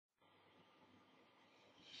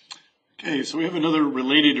Okay, so we have another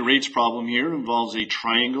related to rates problem here. It involves a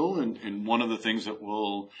triangle, and one of the things that it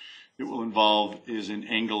will involve is an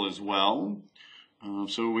angle as well.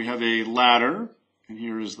 So we have a ladder, and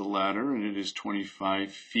here is the ladder, and it is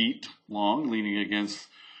 25 feet long, leaning against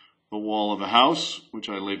the wall of a house, which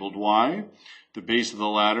I labeled Y. The base of the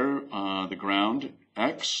ladder, the ground,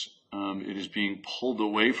 X, it is being pulled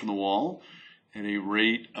away from the wall at a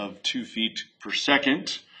rate of 2 feet per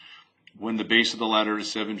second. When the base of the ladder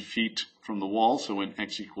is 7 feet from the wall, so when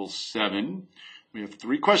X equals 7, we have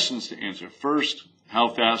 3 questions to answer. First, how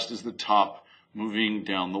fast is the top moving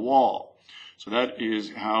down the wall? So that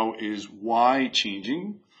is, how is Y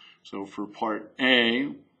changing? So for part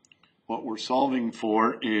A, what we're solving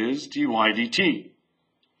for is dy dt.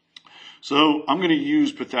 So I'm going to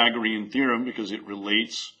use Pythagorean theorem because it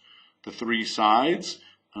relates the 3 sides.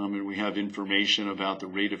 And we have information about the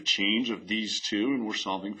rate of change of these two, and we're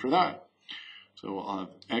solving for that. So I'll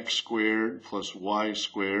have x squared plus y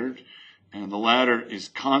squared, and the ladder is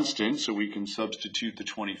constant, so we can substitute the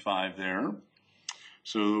 25 there.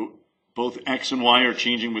 So both x and y are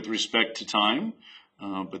changing with respect to time,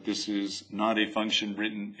 but this is not a function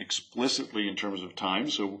written explicitly in terms of time,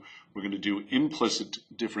 so we're going to do implicit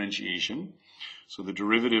differentiation. So the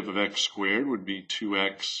derivative of x squared would be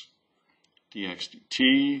 2x dx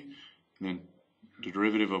dt, and then the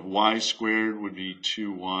derivative of y squared would be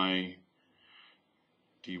 2y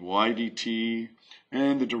dy dt,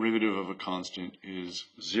 and the derivative of a constant is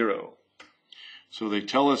 0. So they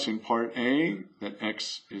tell us in part A that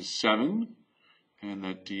x is 7, and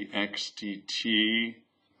that dx dt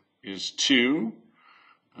is 2,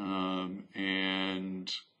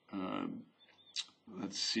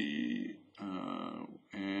 let's see,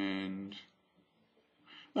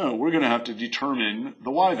 we're going to have to determine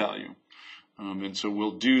the y value. And so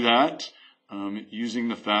we'll do that using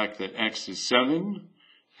the fact that x is 7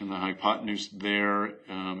 and the hypotenuse there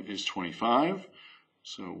is 25.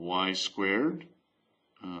 So y squared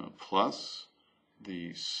plus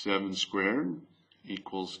the 7 squared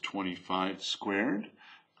equals 25 squared.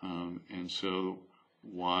 And so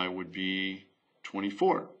y would be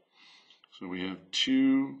 24. So we have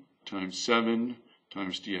 2 times 7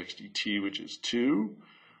 times dx dt, which is 2,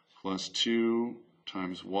 plus 2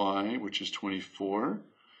 times y, which is 24,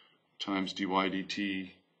 times dy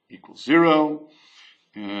dt equals 0.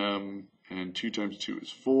 And 2 times 2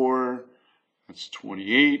 is 4. That's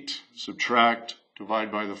 28. Subtract,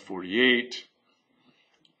 divide by the 48.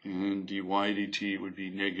 And dy dt would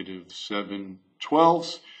be negative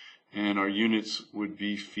 7/12. And our units would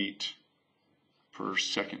be feet per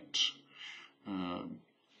second.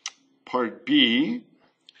 Part B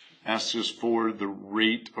asks us for the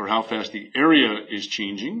rate, or how fast the area is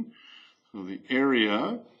changing. So the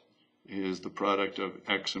area is the product of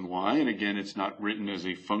x and y, and again, it's not written as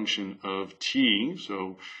a function of t,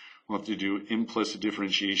 so we'll have to do implicit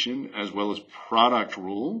differentiation as well as product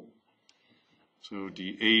rule. So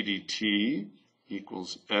dA dt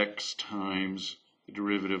equals x times the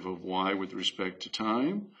derivative of y with respect to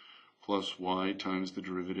time, plus y times the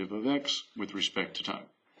derivative of x with respect to time.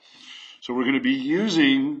 So we're going to be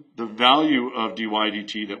using the value of dy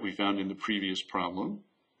dt that we found in the previous problem.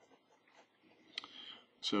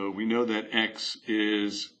 So we know that x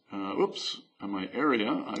is, on my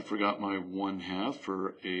area, I forgot my 1/2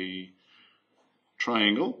 for a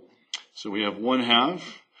triangle. So we have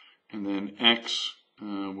 1/2, and then x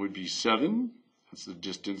would be 7. That's the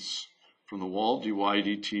distance from the wall. Dy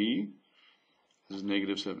dt is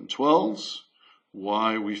negative 7/12.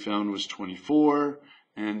 Y we found was 24.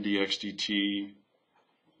 And dx dt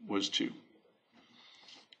was 2.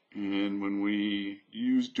 And when we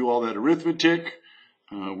do all that arithmetic,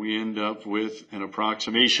 we end up with an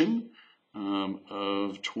approximation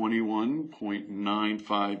of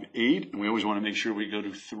 21.958. And we always want to make sure we go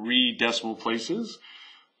to 3 decimal places.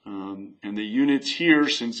 And the units here,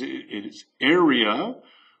 since its area,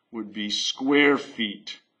 would be square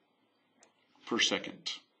feet per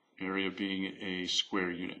second, area being a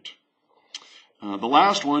square unit. The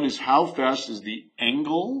last one is how fast is the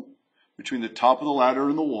angle between the top of the ladder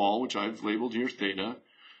and the wall, which I've labeled here theta,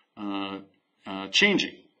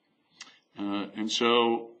 changing. And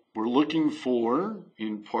so we're looking for,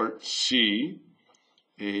 in part C,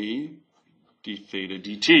 a d theta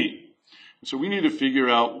dt. So we need to figure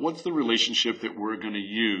out what's the relationship that we're going to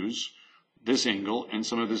use, this angle, and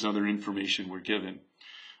some of this other information we're given.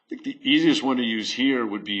 I think the easiest one to use here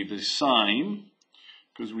would be the sine,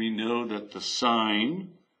 because we know that the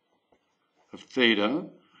sine of theta,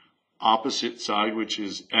 opposite side, which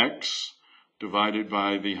is x, divided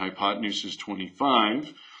by the hypotenuse is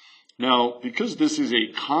 25, Now, because this is a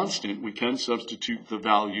constant, we can substitute the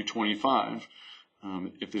value 25.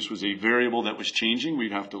 If this was a variable that was changing,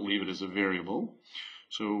 we'd have to leave it as a variable.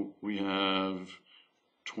 So we have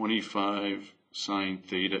 25 sine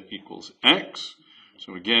theta equals x.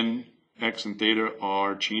 So again, x and theta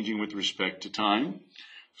are changing with respect to time.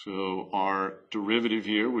 So our derivative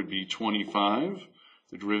here would be 25.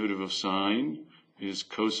 The derivative of sine is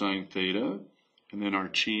cosine theta. And then our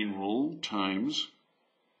chain rule times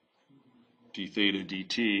d theta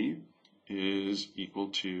dt is equal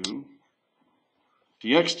to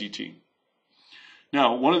dx dt.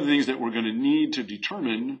 Now, one of the things that we're going to need to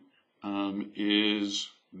determine is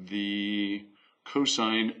the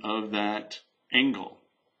cosine of that angle.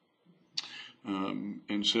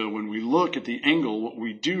 And so when we look at the angle, what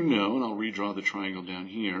we do know, and I'll redraw the triangle down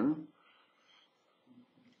here,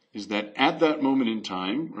 is that at that moment in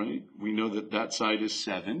time, right, we know that that side is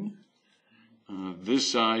 7, this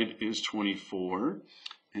side is 24,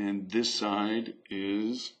 and this side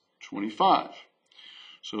is 25.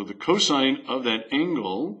 So the cosine of that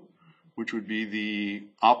angle, which would be the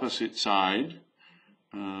opposite side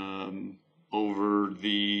over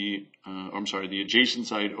the, the adjacent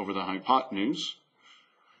side over the hypotenuse.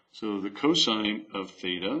 So the cosine of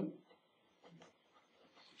theta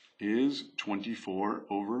is 24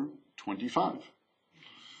 over 25.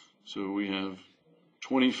 So we have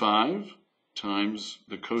 25 times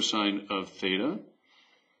the cosine of theta,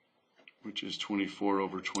 which is 24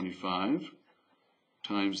 over 25,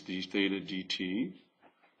 times the theta dt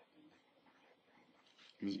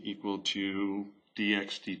is equal to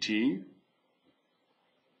dx dt.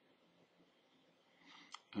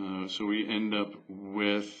 So we end up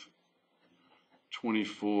with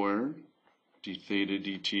 24 d theta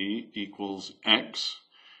dt equals x,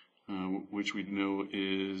 which we know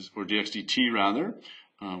is, or dx dt rather,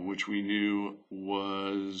 which we knew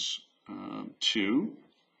was 2.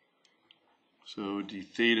 So d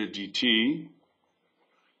theta dt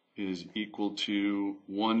is equal to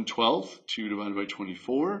 1/12, 2 divided by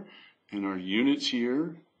 24, and our units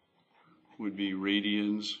here would be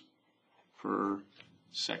radians per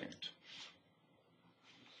second.